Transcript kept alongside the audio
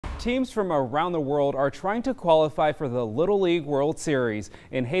Teams from around the world are trying to qualify for the Little League World Series.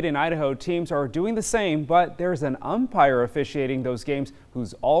 In Hayden, Idaho, teams are doing the same, but there's an umpire officiating those games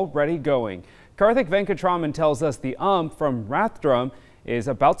who's already going. Karthik Venkatraman tells us the ump from Rathdrum is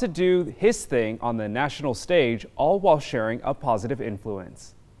about to do his thing on the national stage, all while sharing a positive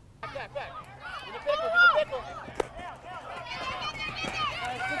influence.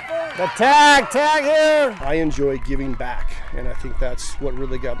 The tag here! I enjoy giving back, and I think that's what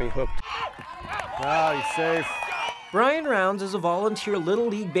really got me hooked. Oh, he's safe. Brian Rounds is a volunteer Little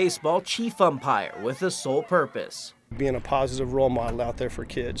League Baseball chief umpire with a sole purpose. Being a positive role model out there for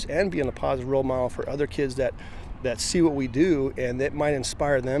kids and being a positive role model for other kids that see what we do and that might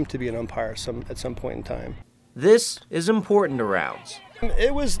inspire them to be an umpire at some point in time. This is important to Rounds.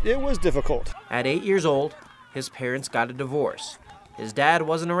 It was difficult. At 8 years old, his parents got a divorce. His dad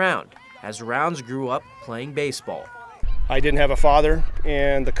wasn't around as Rounds grew up playing baseball. I didn't have a father,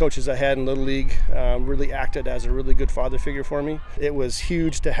 and the coaches I had in Little League really acted as a really good father figure for me. It was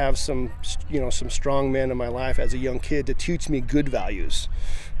huge to have some strong men in my life as a young kid to teach me good values.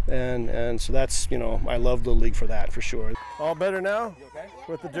 And so that's, I love Little League for that, for sure. All better now? Okay?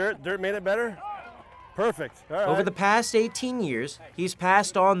 With the dirt? Dirt made it better? Perfect. All right. Over the past 18 years, he's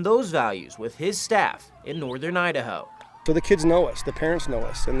passed on those values with his staff in northern Idaho. So the kids know us, the parents know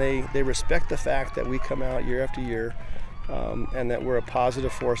us, and they respect the fact that we come out year after year and that we're a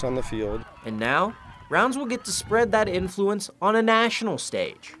positive force on the field. And now, Rounds will get to spread that influence on a national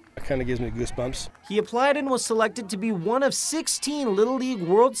stage. It kind of gives me goosebumps. He applied and was selected to be one of 16 Little League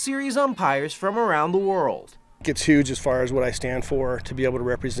World Series umpires from around the world. It's huge as far as what I stand for, to be able to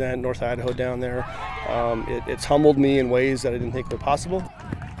represent North Idaho down there. It's humbled me in ways that I didn't think were possible.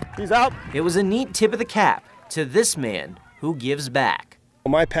 He's out. It was a neat tip of the cap to this man who gives back.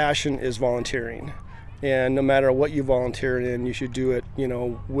 My passion is volunteering, and no matter what you volunteer in, you should do it,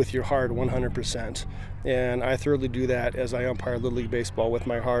 with your heart 100%. And I thoroughly do that as I umpire Little League Baseball with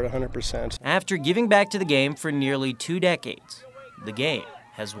my heart 100%. After giving back to the game for nearly 2 decades, the game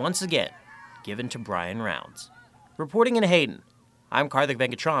has once again given to Brian Rounds. Reporting in Hayden, I'm Karthik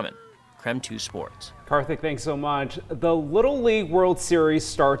Venkatraman, KREM 2 Sports. Karthik, thanks so much. The Little League World Series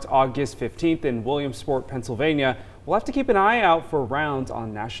starts August 15th in Williamsport, Pennsylvania. We'll have to keep an eye out for Rounds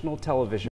on national television.